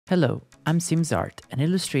Hello, I'm Simzart, an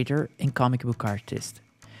illustrator and comic book artist.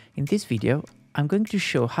 In this video, I'm going to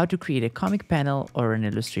show how to create a comic panel or an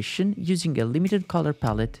illustration using a limited color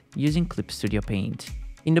palette using Clip Studio Paint.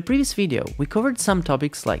 In the previous video, we covered some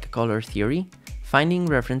topics like color theory, finding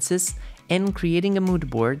references, and creating a mood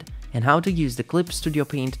board, and how to use the Clip Studio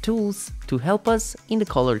Paint tools to help us in the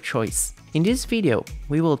color choice. In this video,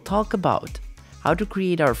 we will talk about how to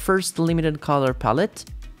create our first limited color palette,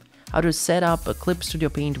 how to set up a Clip Studio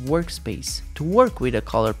Paint workspace to work with a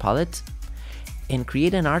color palette, and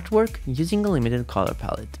create an artwork using a limited color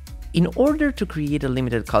palette. In order to create a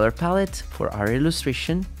limited color palette for our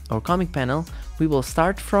illustration or comic panel, we will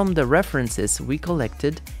start from the references we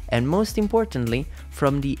collected and, most importantly,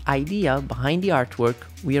 from the idea behind the artwork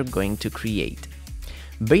we are going to create.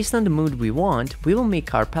 Based on the mood we want, we will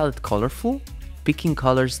make our palette colorful, picking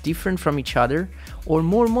colors different from each other, or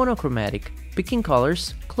more monochromatic, picking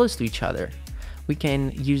colors close to each other. We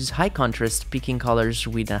can use high contrast, picking colors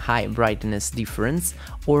with a high brightness difference,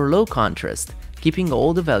 or low contrast, keeping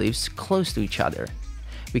all the values close to each other.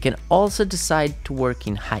 We can also decide to work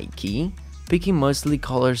in high key, picking mostly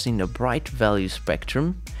colors in the bright value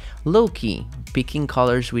spectrum, low key, picking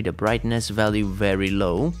colors with a brightness value very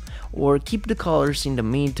low, or keep the colors in the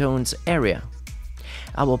midtones area.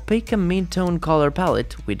 I will pick a mid-tone color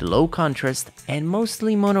palette with low contrast and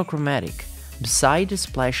mostly monochromatic, beside a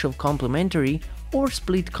splash of complementary or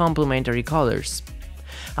split complementary colors.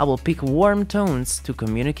 I will pick warm tones to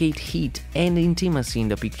communicate heat and intimacy in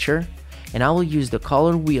the picture, and I will use the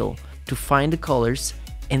color wheel to find the colors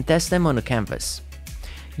and test them on the canvas.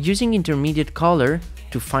 Using intermediate color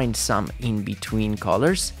to find some in-between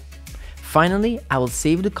colors. Finally, I will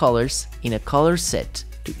save the colors in a color set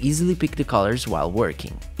to easily pick the colors while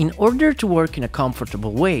working. In order to work in a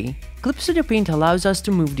comfortable way, Clip Studio Paint allows us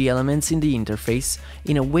to move the elements in the interface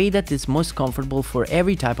in a way that is most comfortable for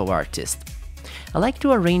every type of artist. I like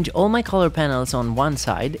to arrange all my color panels on one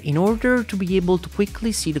side in order to be able to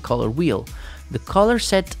quickly see the color wheel, the color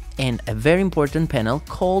set, and a very important panel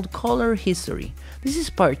called Color History. This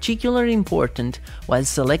is particularly important while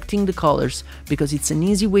selecting the colors because it's an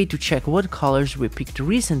easy way to check what colors we picked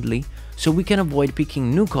recently, so we can avoid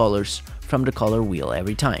picking new colors from the color wheel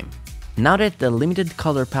every time. Now that the limited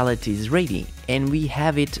color palette is ready and we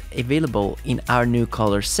have it available in our new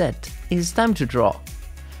color set, it's time to draw.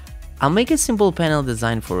 I'll make a simple panel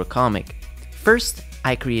design for a comic. First,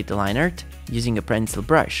 I create a line art using a pencil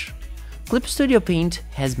brush. Clip Studio Paint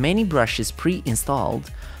has many brushes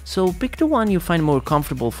pre-installed, so pick the one you find more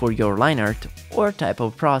comfortable for your line art or type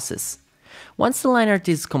of process. Once the line art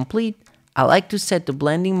is complete, I like to set the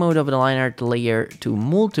blending mode of the line art layer to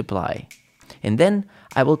multiply, and then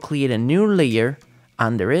I will create a new layer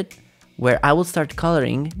under it where I will start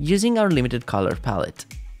coloring using our limited color palette.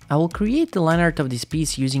 I will create the line art of this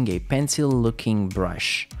piece using a pencil looking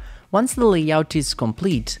brush. Once the layout is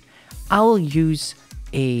complete, I will use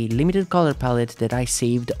a limited color palette that I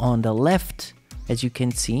saved on the left, as you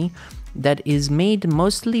can see, that is made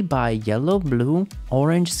mostly by yellow, blue,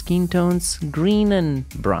 orange skin tones, green and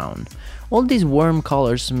brown. All these warm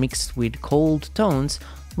colors mixed with cold tones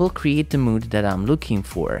will create the mood that I'm looking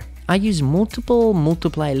for. I use multiple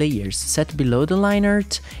multiply layers set below the line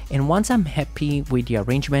art, and once I'm happy with the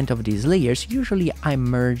arrangement of these layers, usually I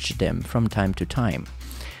merge them from time to time.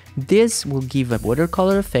 This will give a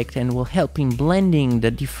watercolor effect and will help in blending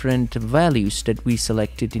the different values that we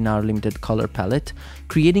selected in our limited color palette,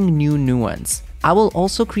 creating new nuance. I will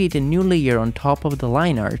also create a new layer on top of the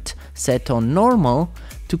line art set on normal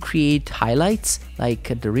to create highlights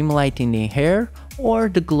like the rim light in the hair or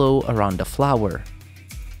the glow around the flower.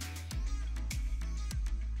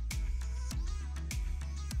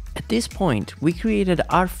 At this point, we created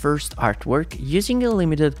our first artwork using a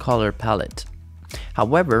limited color palette.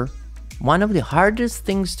 However, one of the hardest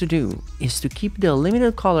things to do is to keep the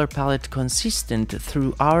limited color palette consistent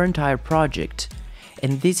through our entire project,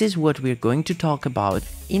 and this is what we're going to talk about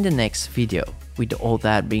in the next video. With all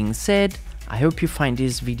that being said, I hope you find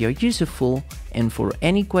this video useful, and for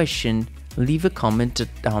any question, leave a comment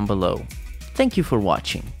down below. Thank you for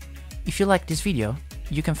watching. If you like this video,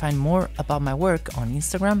 you can find more about my work on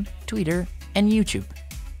Instagram, Twitter, and YouTube.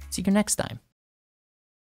 See you next time.